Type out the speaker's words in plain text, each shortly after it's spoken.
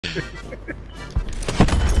I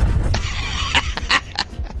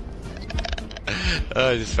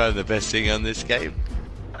just found the best thing on this game.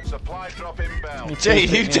 Supply drop inbound. Jay,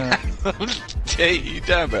 you down? Jay, you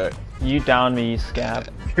down, bro? You down me, you scab.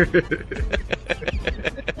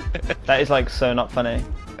 That is like so not funny,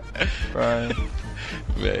 bro.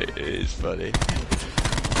 Mate, it is funny.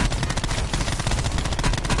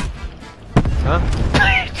 Huh?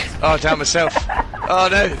 Oh, down myself. Oh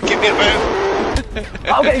no, give me a boot. Oh,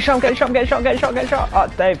 I'm getting shot, I'm getting shot, I'm getting shot, I'm getting shot, I'm getting shot. Oh,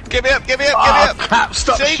 Dave. Give me up, give me up, give me up. Crap,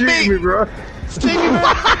 stop Save shooting me, bro. Save me, bro.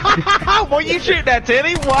 What are you shooting at,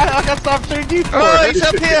 Teddy? Why I gotta stop shooting you for? Oh, he's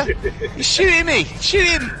up here. He's shooting me. Shoot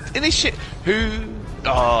him. In his shit. Who?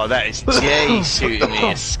 Oh, that is Jay shooting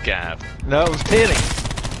me, a scab. No, it was Teddy.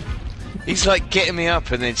 He's like getting me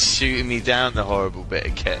up and then shooting me down the horrible bit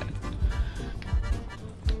again.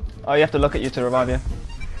 Oh, you have to look at you to revive you.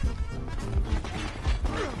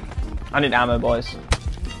 I need ammo, boys.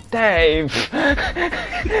 Dave! Dave,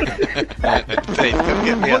 come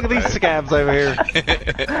get me Look up, at these scabs over here.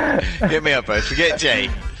 Get me up, bro. Forget Jay.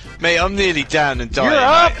 Mate, I'm nearly down and dying. You're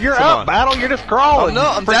up, mate. you're Come up, on. Battle. You're just crawling. I'm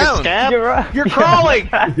not, I'm freaking down. Scab. You're up. You're crawling.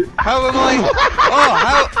 How am I? Oh,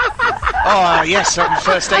 how? Oh, yes, I'm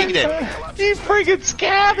first aided. You freaking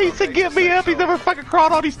scab. He said, get me up. He's never fucking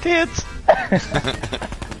crawled on these tents.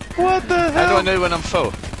 What the hell? How do I know when I'm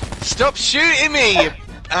full? Stop shooting me, you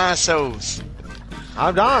assholes.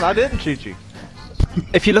 I'm done. I didn't shoot you.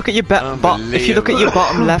 If you look at your bottom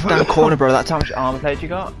left-hand corner, bro, that's how much armor plate you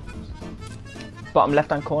got. Bottom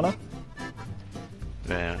left-hand corner.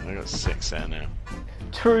 Yeah, I got 6 there now.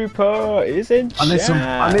 Trooper is in chat.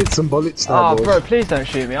 I need some bullets now, Oh, boys. bro, please don't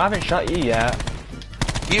shoot me. I haven't shot you yet.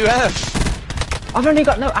 You have. I've only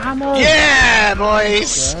got no ammo. Yeah,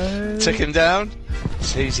 boys. Bro. Took him down.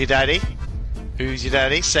 So who's your daddy? Who's your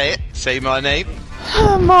daddy? Say it. Say my name.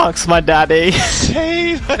 Mark's my daddy.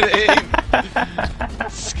 Say my name.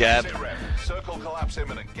 Scab. Circle collapse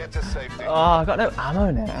imminent. Get to safety. Oh, I got no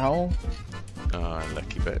ammo now. Oh,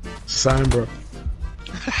 lucky bit. Same, bro.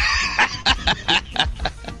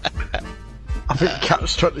 I think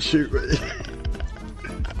Cap's trying to shoot me.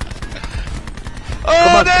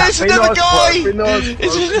 Oh, on, there's Cap, be another nice, guy! bro, be nice,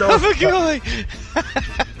 It's bro, be another nice, guy!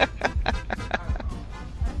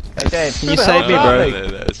 Hey, Dave, can you the save me, hell bro? are Oh,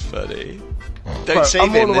 that's funny. Don't Bro, save I'm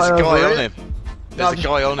him, all the there's a way guy over on here. him. There's a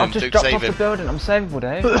guy on him, I've just don't dropped save off the him. building. I'm savable,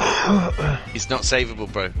 Dave. He's not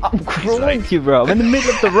savable, bro. I'm He's crawling like- to you, bro. I'm in the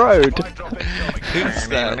middle of the road. Who's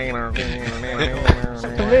that?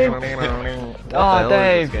 Oh,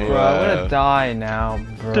 Dave, game? bro. I'm gonna die now,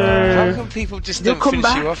 bro. How come people just don't come finish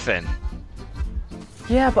back. you off then?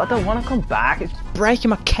 Yeah, but I don't want to come back. It's breaking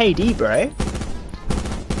my KD, bro.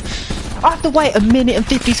 I have to wait 1 minute and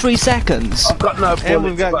 53 seconds. I've got no bullets. And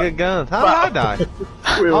we've got but- good guns. How did I die?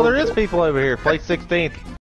 We Oh, all there do. is people over here. Place 16th.